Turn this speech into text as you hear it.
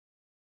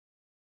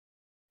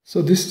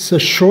So this is a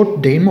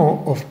short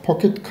demo of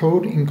Pocket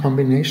Code in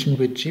combination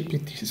with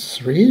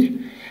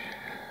GPT-3.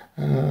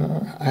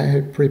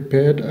 I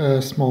prepared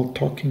a small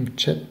talking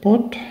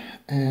chatbot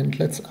and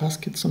let's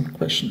ask it some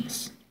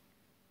questions.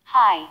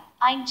 Hi,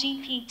 I'm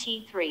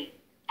GPT-3.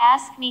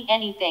 Ask me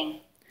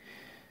anything.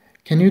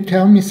 Can you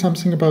tell me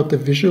something about the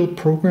visual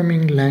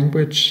programming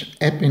language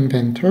App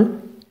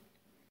Inventor?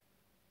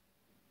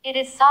 It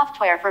is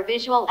software for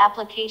visual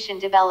application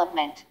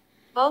development.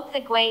 Both the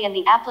GUI and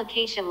the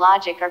application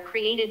logic are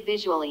created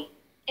visually.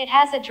 It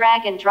has a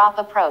drag and drop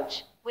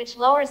approach, which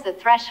lowers the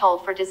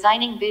threshold for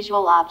designing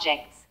visual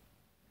objects.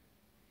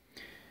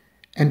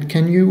 And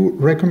can you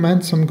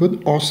recommend some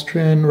good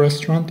Austrian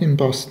restaurant in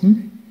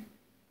Boston?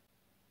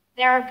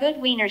 There are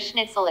good Wiener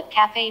Schnitzel at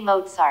Café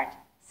Mozart,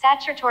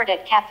 Sachertorte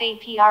at Café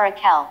Pierre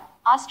Raquel,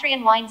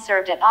 Austrian wine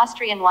served at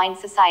Austrian Wine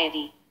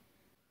Society.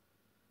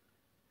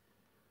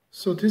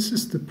 So this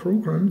is the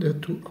program. There are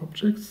two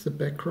objects, the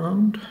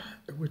background,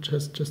 which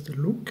has just a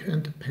look,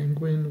 and the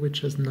penguin, which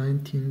has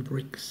 19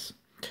 bricks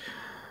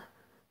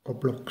or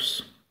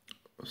blocks.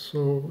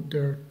 So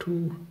there are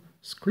two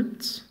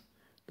scripts.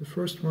 The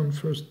first one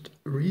first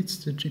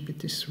reads the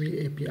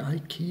GPT-3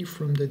 API key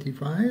from the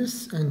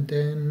device and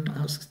then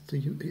asks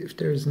if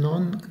there is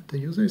none, the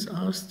user is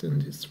asked,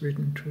 and it's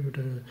written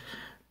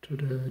to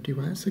the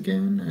device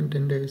again, and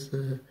then there's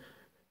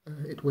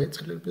it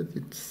waits a little bit,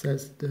 it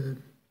says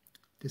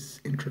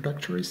this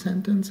introductory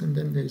sentence, and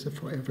then there's a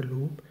forever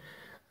loop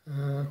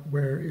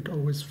where it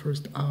always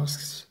first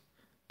asks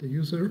the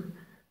user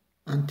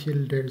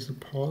until there's a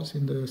pause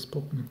in the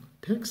spoken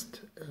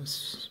text,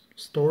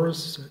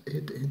 stores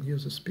it in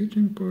user speech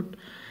input,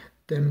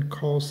 then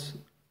calls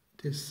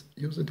this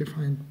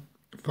user-defined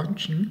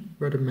function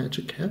where the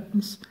magic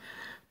happens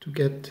to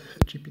get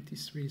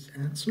GPT-3's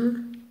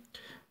answer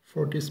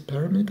for this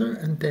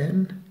parameter, and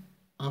then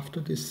after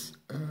this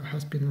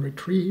has been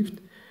retrieved,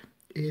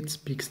 it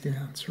speaks the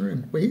answer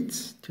and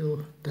waits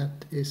till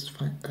that is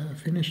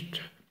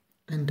finished,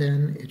 and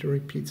then it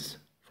repeats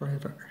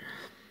forever.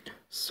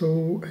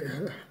 So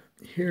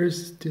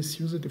here's this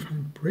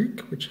user-defined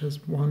brick, which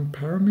has one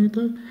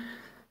parameter.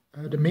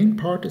 The main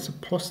part is a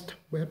post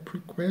web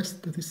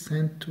request that is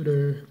sent to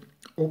the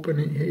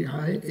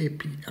OpenAI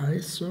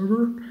API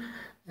server,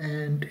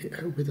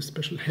 and with a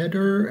special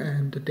header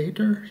and the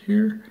data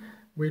here,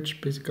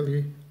 which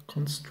basically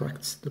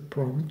constructs the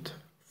prompt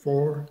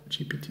for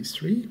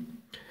GPT-3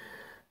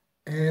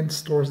 and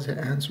stores the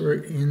answer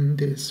in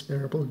this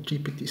variable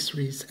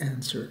GPT-3's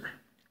answer.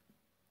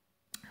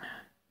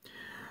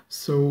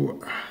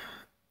 So,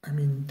 I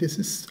mean, this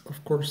is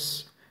of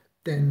course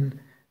then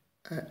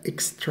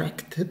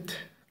extracted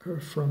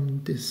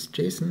from this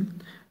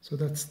JSON. So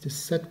that's this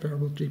set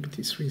variable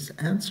GPT-3's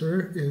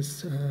answer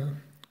is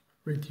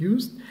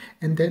reduced,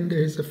 and then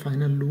there is a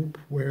final loop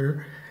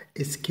where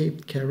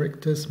escaped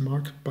characters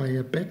marked by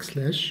a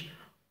backslash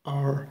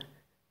are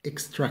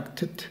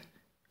extracted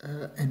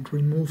and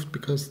removed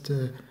because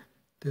the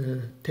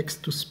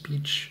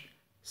text-to-speech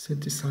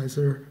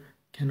synthesizer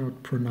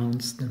cannot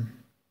pronounce them.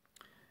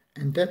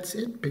 And that's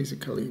it,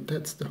 basically.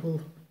 That's the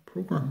whole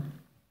program.